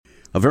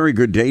A very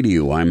good day to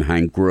you. I'm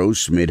Hank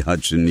Gross,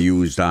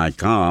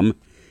 MidHudsonNews.com.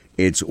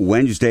 It's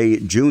Wednesday,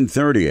 June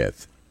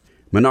 30th.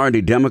 Minority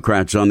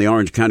Democrats on the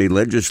Orange County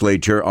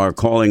Legislature are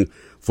calling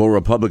for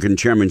Republican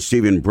Chairman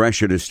Stephen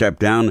Brescia to step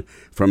down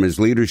from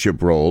his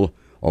leadership role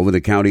over the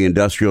County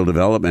Industrial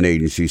Development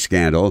Agency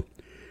scandal.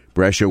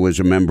 Brescia was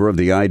a member of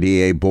the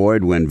IDA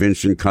board when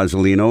Vincent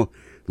Cozzolino,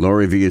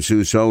 Lori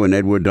Villasuso, and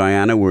Edward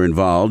Diana were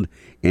involved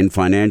in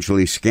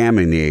financially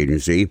scamming the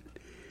agency.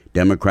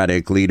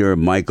 Democratic leader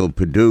Michael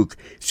Paduch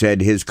said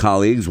his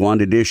colleagues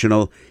want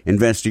additional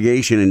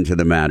investigation into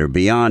the matter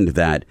beyond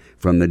that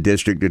from the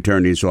district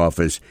attorney's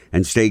office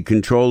and state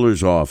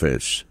controller's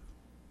office.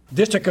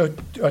 District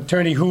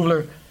Attorney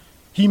Hoovler,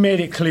 he made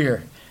it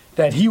clear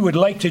that he would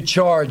like to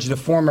charge the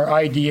former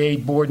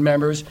IDA board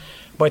members,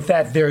 but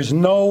that there's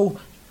no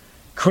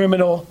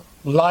criminal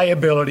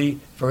liability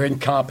for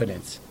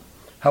incompetence.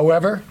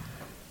 However,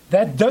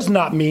 that does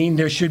not mean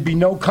there should be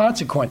no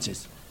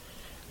consequences.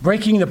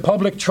 Breaking the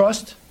public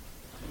trust,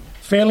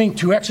 failing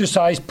to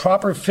exercise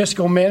proper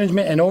fiscal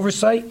management and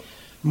oversight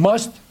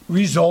must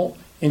result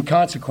in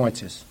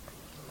consequences.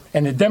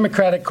 And the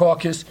Democratic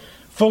caucus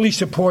fully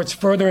supports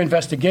further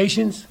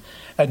investigations,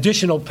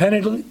 additional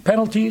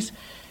penalties,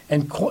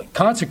 and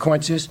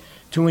consequences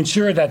to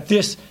ensure that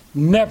this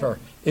never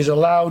is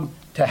allowed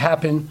to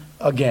happen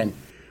again.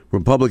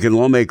 Republican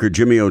lawmaker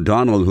Jimmy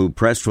O'Donnell, who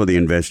pressed for the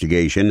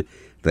investigation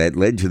that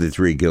led to the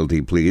 3 guilty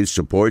pleas,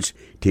 supports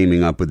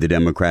teaming up with the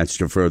Democrats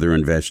to further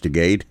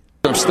investigate.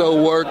 I'm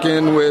still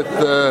working with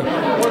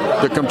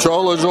the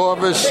comptroller's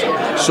office,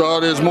 so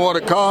there's more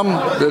to come.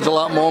 There's a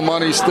lot more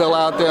money still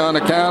out there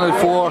unaccounted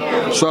for,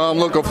 so I'm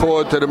looking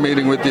forward to the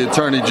meeting with the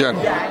Attorney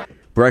General.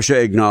 Brescia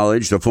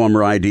acknowledged the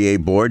former IDA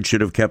board should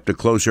have kept a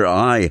closer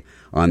eye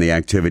on the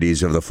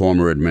activities of the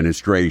former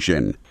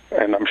administration.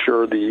 And I'm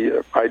sure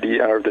the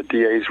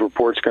DA's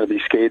report's going to be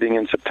scathing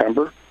in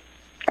September,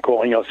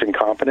 calling us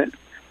incompetent.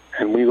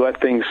 And we let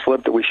things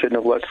slip that we shouldn't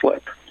have let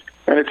slip.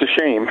 And it's a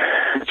shame.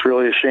 It's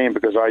really a shame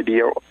because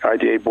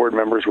IDA board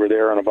members were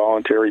there on a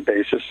voluntary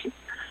basis.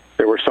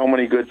 There were so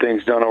many good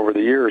things done over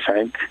the years,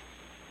 Hank,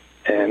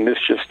 and this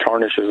just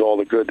tarnishes all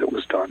the good that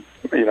was done.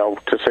 You know,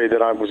 to say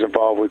that I was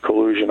involved with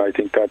collusion, I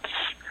think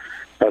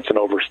that's an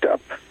overstep.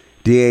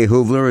 DA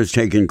Hoovler has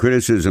taken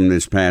criticism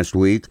this past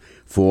week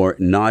for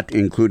not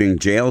including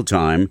jail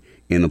time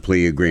in the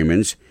plea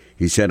agreements.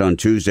 He said on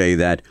Tuesday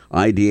that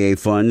IDA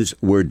funds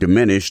were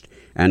diminished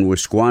and were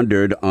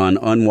squandered on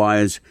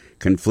unwise,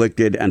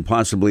 conflicted, and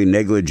possibly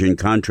negligent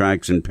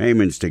contracts and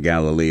payments to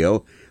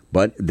Galileo,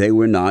 but they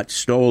were not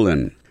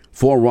stolen.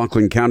 4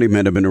 Rockland County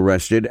men have been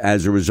arrested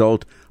as a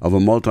result of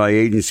a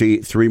multi-agency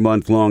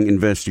 3-month-long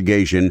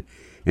investigation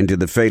into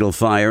the fatal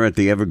fire at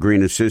the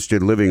Evergreen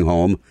Assisted Living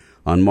Home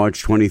on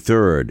March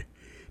 23rd.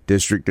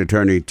 District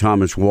Attorney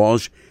Thomas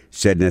Walsh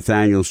said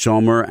Nathaniel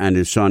Sommer and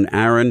his son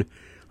Aaron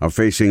are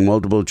facing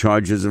multiple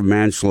charges of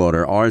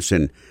manslaughter,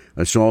 arson,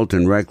 assault,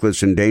 and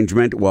reckless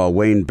endangerment, while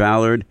Wayne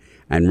Ballard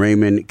and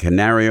Raymond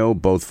Canario,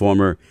 both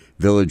former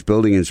village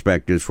building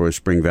inspectors for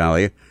Spring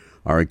Valley,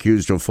 are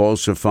accused of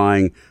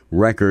falsifying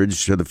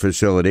records to the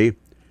facility.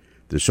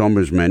 The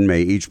Somers men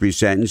may each be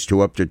sentenced to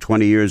up to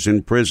 20 years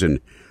in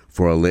prison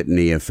for a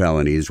litany of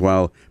felonies,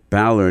 while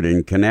Ballard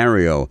and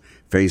Canario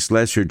face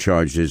lesser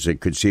charges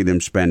that could see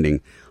them spending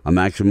a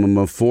maximum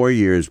of 4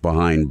 years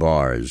behind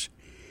bars.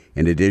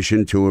 In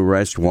addition, 2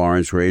 arrest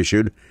warrants were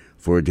issued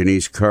for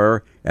Denise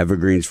Kerr,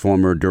 Evergreen's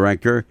former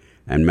director,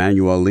 and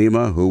Manuel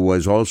Lima, who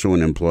was also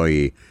an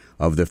employee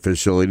of the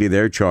facility.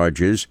 Their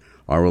charges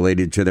are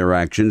related to their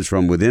actions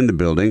from within the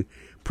building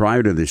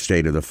prior to the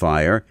state of the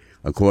fire,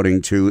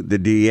 according to the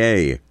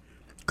DA.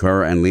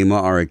 Kerr and Lima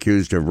are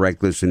accused of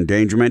reckless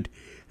endangerment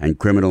and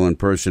criminal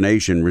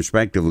impersonation,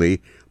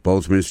 respectively,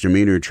 both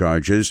misdemeanor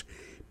charges.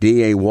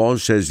 DA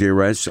Walsh says the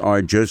arrests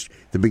are just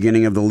the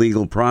beginning of the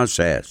legal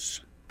process.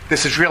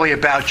 This is really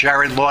about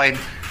Jared Lloyd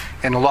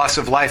and the loss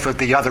of life of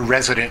the other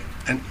resident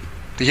and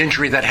the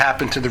injury that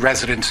happened to the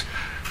residents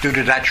due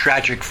to that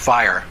tragic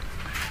fire.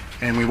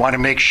 And we want to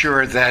make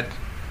sure that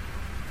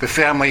the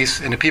families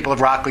and the people of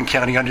Rockland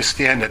County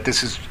understand that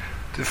this is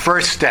the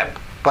first step,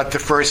 but the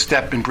first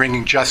step in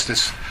bringing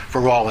justice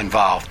for all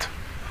involved.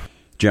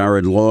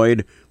 Jared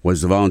Lloyd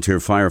was the volunteer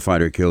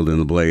firefighter killed in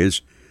the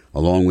blaze,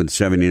 along with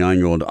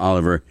 79-year-old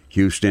Oliver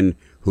Houston,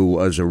 who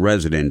was a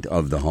resident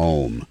of the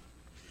home.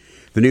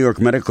 The New York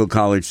Medical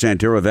College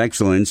Center of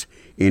Excellence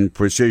in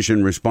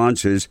Precision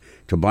Responses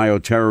to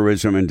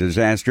Bioterrorism and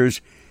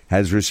Disasters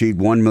has received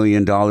 $1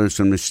 million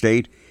from the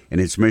state in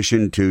its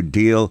mission to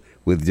deal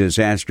with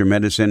disaster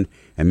medicine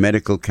and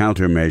medical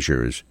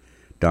countermeasures.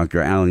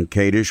 Dr. Alan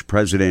Kadish,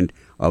 president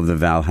of the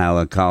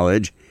Valhalla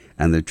College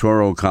and the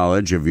Touro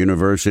College of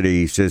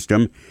University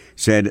System,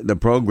 said the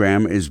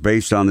program is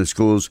based on the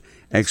school's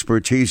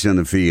expertise in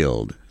the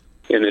field.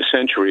 In this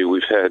century,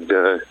 we've had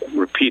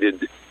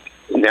repeated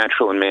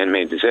natural and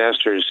man-made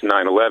disasters,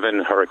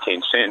 9/11,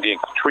 Hurricane Sandy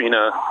and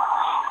Katrina,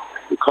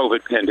 the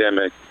COVID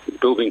pandemic,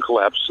 building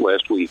collapse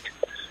last week.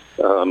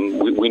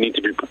 We need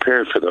to be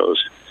prepared for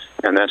those,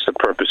 and that's the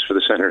purpose for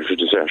the Center for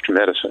Disaster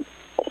Medicine.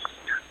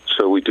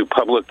 So we do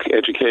public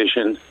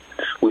education,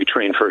 we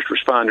train first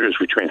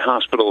responders, we train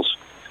hospitals,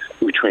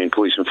 we train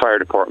police and fire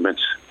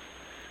departments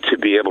to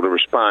be able to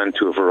respond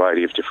to a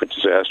variety of different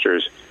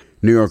disasters.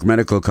 New York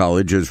Medical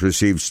College has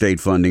received state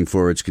funding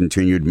for its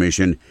continued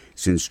mission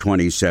since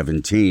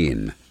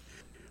 2017.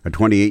 A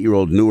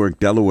 28-year-old Newark,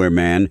 Delaware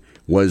man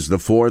was the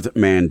fourth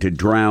man to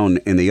drown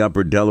in the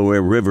upper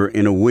Delaware River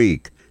in a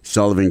week.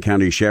 Sullivan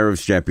County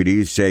Sheriff's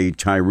deputies say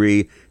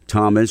Tyree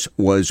Thomas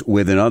was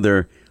with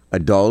another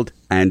adult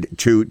and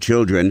two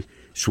children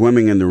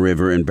swimming in the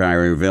river in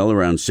Barryville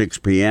around 6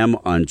 p.m.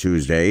 on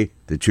Tuesday.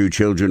 The two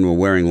children were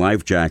wearing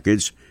life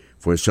jackets.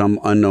 For some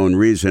unknown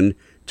reason,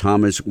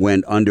 Thomas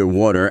went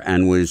underwater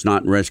and was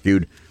not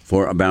rescued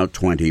for about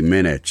 20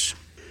 minutes.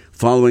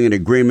 Following an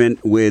agreement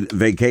with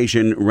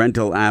vacation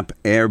rental app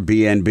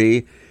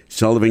Airbnb,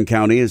 Sullivan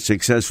County has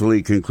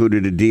successfully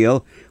concluded a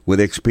deal with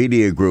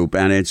Expedia Group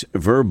and its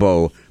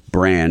Vrbo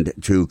brand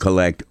to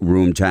collect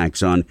room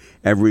tax on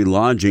every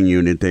lodging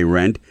unit they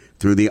rent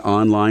through the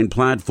online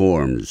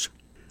platforms.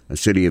 A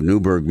City of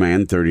Newburgh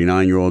man,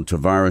 39-year-old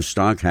Tavares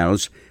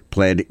Stockhouse,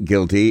 pled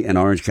guilty in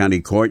Orange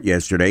County Court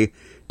yesterday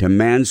to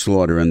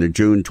manslaughter in the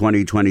June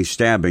 2020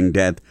 stabbing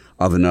death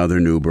of another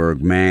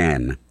Newburgh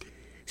man.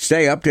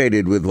 Stay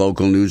updated with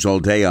local news all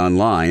day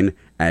online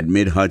at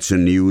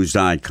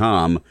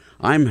MidHudsonNews.com.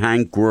 I'm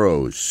Hank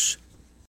Gross.